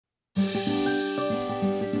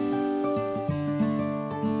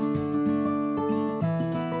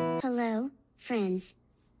Hello, friends.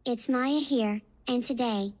 It's Maya here, and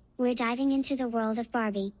today, we're diving into the world of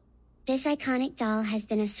Barbie. This iconic doll has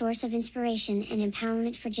been a source of inspiration and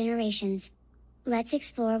empowerment for generations. Let's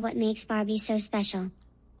explore what makes Barbie so special.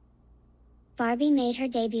 Barbie made her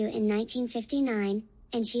debut in 1959,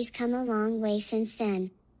 and she's come a long way since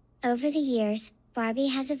then. Over the years, Barbie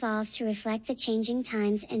has evolved to reflect the changing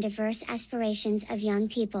times and diverse aspirations of young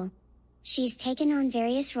people. She's taken on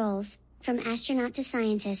various roles, from astronaut to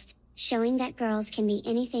scientist, showing that girls can be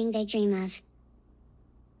anything they dream of.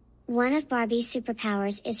 One of Barbie's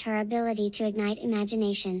superpowers is her ability to ignite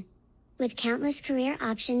imagination. With countless career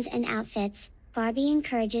options and outfits, Barbie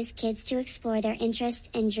encourages kids to explore their interests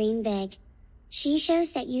and dream big. She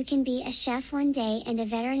shows that you can be a chef one day and a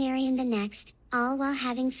veterinarian the next, all while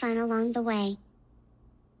having fun along the way.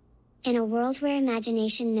 In a world where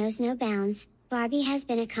imagination knows no bounds, Barbie has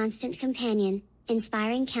been a constant companion,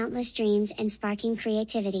 inspiring countless dreams and sparking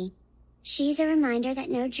creativity. She's a reminder that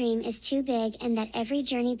no dream is too big and that every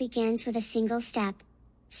journey begins with a single step.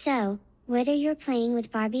 So, whether you're playing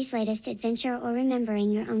with Barbie's latest adventure or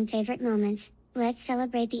remembering your own favorite moments, let's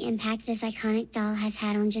celebrate the impact this iconic doll has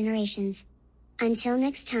had on generations. Until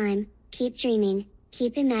next time, keep dreaming,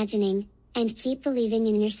 keep imagining, and keep believing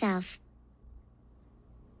in yourself.